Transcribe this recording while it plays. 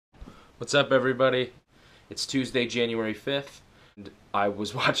What's up, everybody? It's Tuesday, January 5th. And I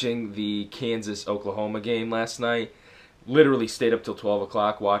was watching the Kansas-Oklahoma game last night. Literally stayed up till 12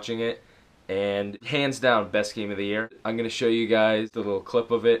 o'clock watching it. And hands down, best game of the year. I'm going to show you guys the little clip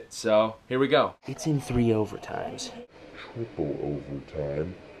of it. So, here we go. It's in 3 overtimes. Triple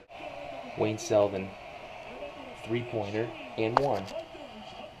overtime. Wayne Selden, 3-pointer, and one.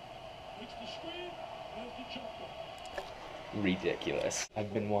 Ridiculous.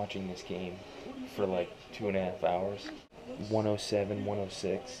 I've been watching this game for like 2.5 hours.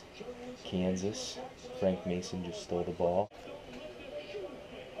 107-106. Kansas. Frank Mason just stole the ball.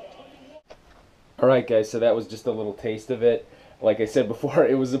 Alright guys, so that was just a little taste of it. Like I said before,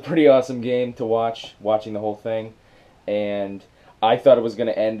 it was a pretty awesome game to watching the whole thing. And I thought it was going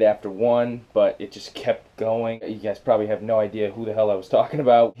to end after one, but it just kept going. You guys probably have no idea who the hell I was talking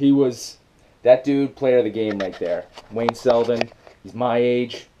about. He was that dude, player of the game right there. Wayne Selden. He's my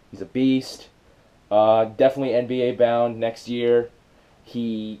age. He's a beast. Definitely NBA bound next year.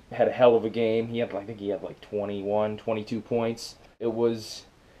 He had a hell of a game. I think he had like 21, 22 points. It was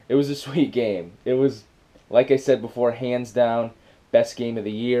a sweet game. It was, like I said before, hands down, best game of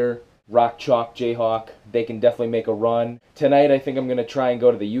the year. Rock Chalk Jayhawk, they can definitely make a run. Tonight I think I'm going to try and go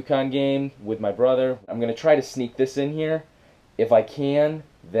to the UConn game with my brother. I'm going to try to sneak this in here. If I can,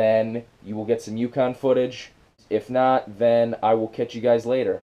 then you will get some UConn footage. If not, then I will catch you guys later.